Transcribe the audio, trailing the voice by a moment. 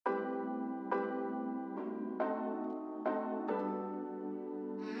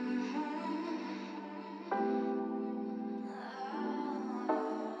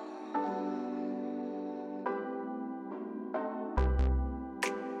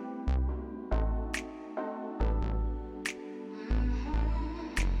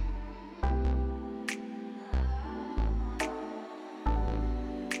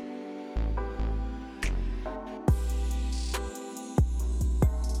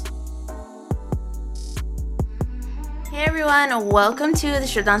Hey everyone, welcome to the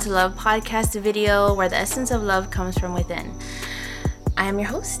Stripped Down to Love podcast video where the essence of love comes from within. I am your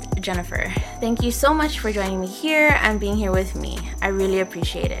host, Jennifer. Thank you so much for joining me here and being here with me. I really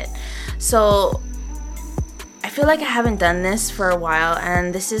appreciate it. So, I feel like I haven't done this for a while,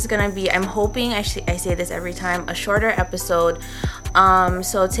 and this is gonna be, I'm hoping, I say this every time, a shorter episode.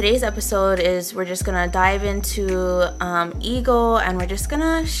 So today's episode is, we're just gonna dive into ego, and we're just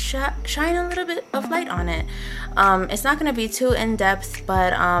gonna shine a little bit of light on it. It's not gonna be too in-depth, but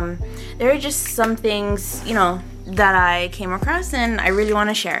there are just some things, that I came across and I really want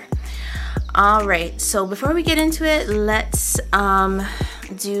to share. All right, so before we get into it, let's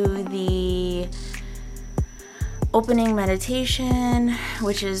do the opening meditation,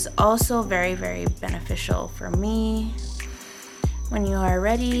 which is also very, very beneficial for me. When you are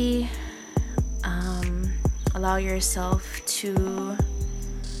ready, allow yourself to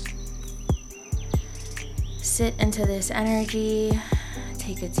sit into this energy.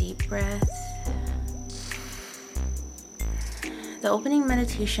 Take a deep breath. The opening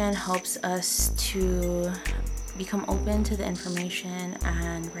meditation helps us to become open to the information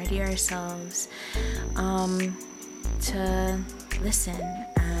and ready ourselves to listen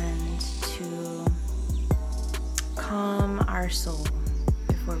and to calm our soul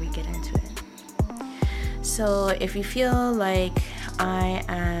before we get into it. So if you feel like I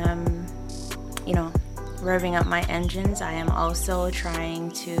am, revving up my engines, I am also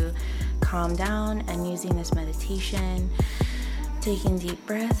trying to calm down and using this meditation, taking deep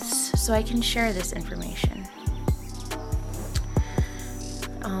breaths so I can share this information.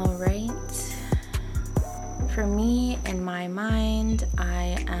 All right. For me, in my mind,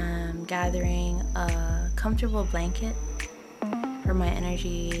 I am gathering a comfortable blanket for my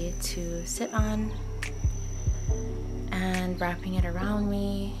energy to sit on and wrapping it around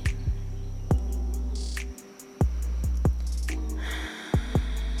me.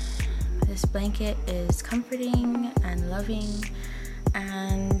 This blanket is comforting and loving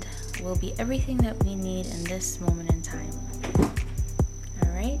and will be everything that we need in this moment in time. All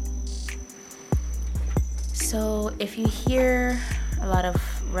right? So if you hear a lot of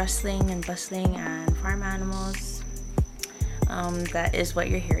rustling and bustling and farm animals, that is what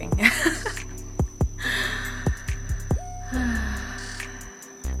you're hearing.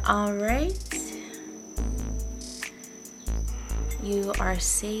 All right. You are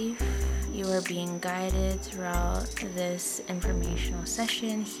safe. You are being guided throughout this informational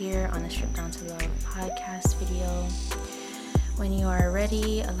session here on the Stripped Down to Love podcast video. When you are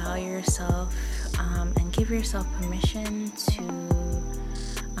ready, allow yourself and give yourself permission to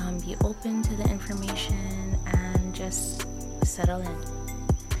be open to the information and just settle in.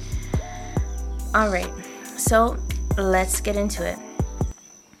 All right, so let's get into it.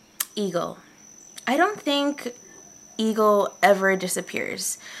 Ego. I don't think ego ever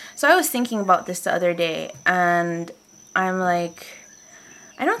disappears. So I was thinking about this the other day, and I'm like,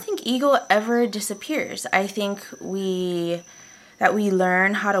 I don't think ego ever disappears. I think we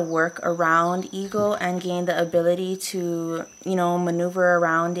learn how to work around ego and gain the ability to, maneuver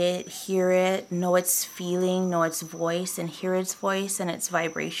around it, hear it, know its feeling, know its voice, and hear its voice and its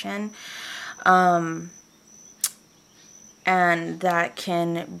vibration. And that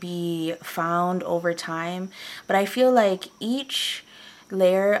can be found over time. But I feel like each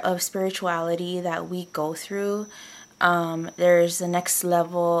layer of spirituality that we go through, there's the next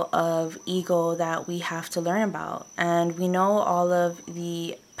level of ego that we have to learn about. And we know all of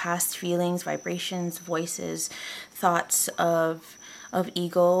the past feelings, vibrations, voices, thoughts of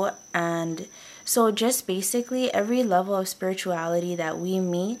ego. And so just basically every level of spirituality that we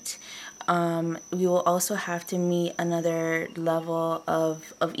meet, we will also have to meet another level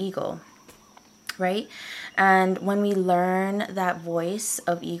of ego, right? And when we learn that voice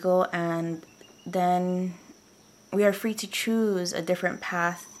of ego, and then we are free to choose a different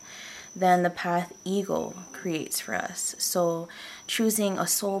path than the path ego creates for us. So choosing a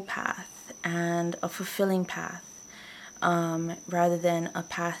soul path and a fulfilling path, rather than a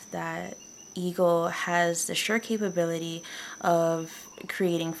path that ego has the sure capability of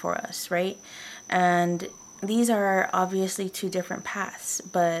creating for us, right? And these are obviously two different paths,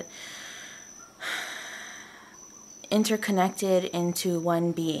 but interconnected into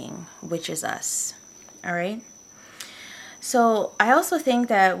one being, which is us. All right? So I also think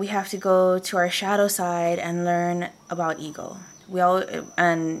that we have to go to our shadow side and learn about ego.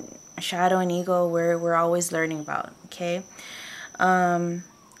 And shadow and ego, we're always learning about, okay?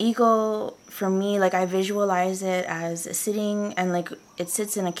 Ego, for me, like, I visualize it as sitting, and like it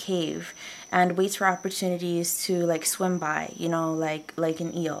sits in a cave and waits for opportunities to like swim by, like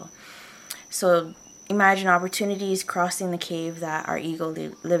an eel. So imagine opportunities crossing the cave that our ego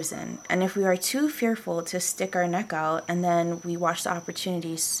lives in. And if we are too fearful to stick our neck out, and then we watch the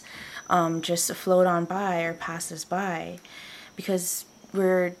opportunities just float on by or pass us by, because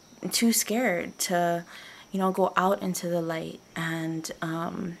we're too scared to, go out into the light and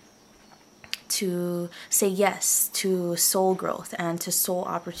to say yes to soul growth and to soul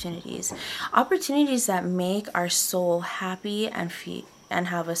opportunities that make our soul happy and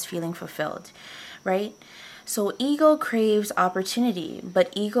have us feeling fulfilled, right? So ego craves opportunity,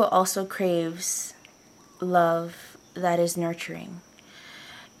 but ego also craves love that is nurturing.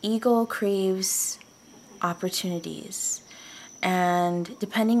 Ego craves opportunities, and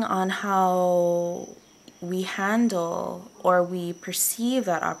depending on how we handle or we perceive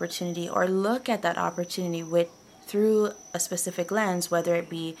that opportunity or look at that opportunity through a specific lens, whether it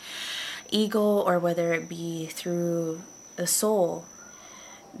be ego or whether it be through the soul,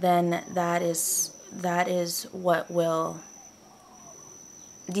 then that is what will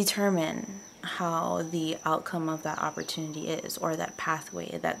determine how the outcome of that opportunity is, or that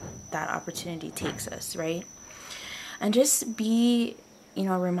pathway that opportunity takes us, right? And just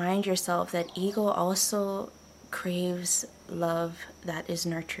remind yourself that ego also craves love that is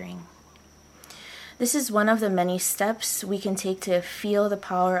nurturing. This is one of the many steps we can take to feel the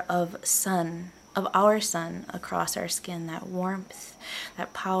power of our sun across our skin, that warmth,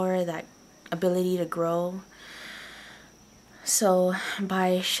 that power, that ability to grow. So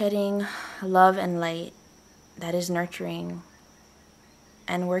by shedding love and light that is nurturing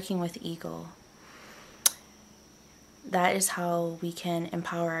and working with ego, that is how we can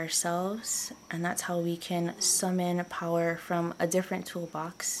empower ourselves, and that's how we can summon power from a different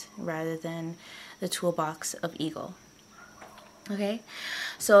toolbox rather than the toolbox of ego. Okay,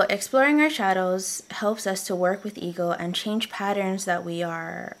 so exploring our shadows helps us to work with ego and change patterns that we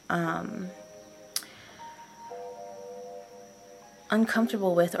are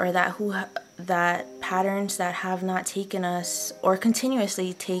uncomfortable with, or that patterns that have not taken us or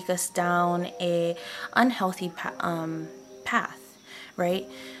continuously take us down a unhealthy path, right?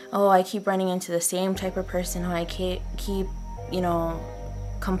 Oh, I keep running into the same type of person. I keep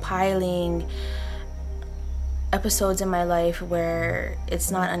compiling episodes in my life where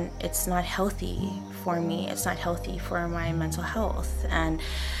it's not healthy for me. It's not healthy for my mental health. And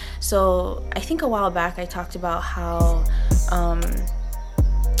so I think a while back I talked about how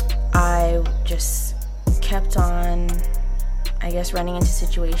I just kept on, running into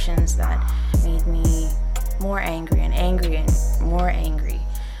situations that made me more angry and more angry.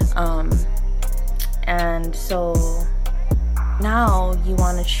 And so now you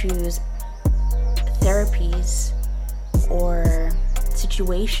want to choose therapies or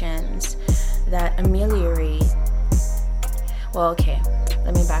situations that ameliorate. Well, okay,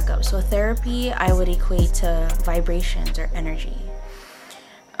 let me back up. So therapy I would equate to vibrations or energy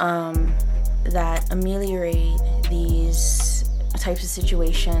that ameliorate these types of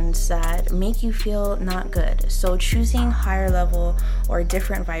situations that make you feel not good. So choosing higher level or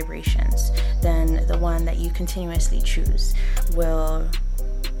different vibrations than the one that you continuously choose will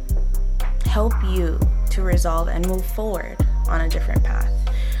help you to resolve and move forward on a different path.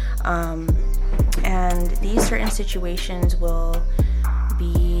 And these certain situations will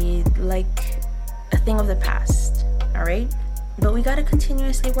be like a thing of the past, all right? But we got to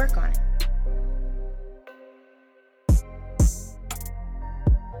continuously work on it.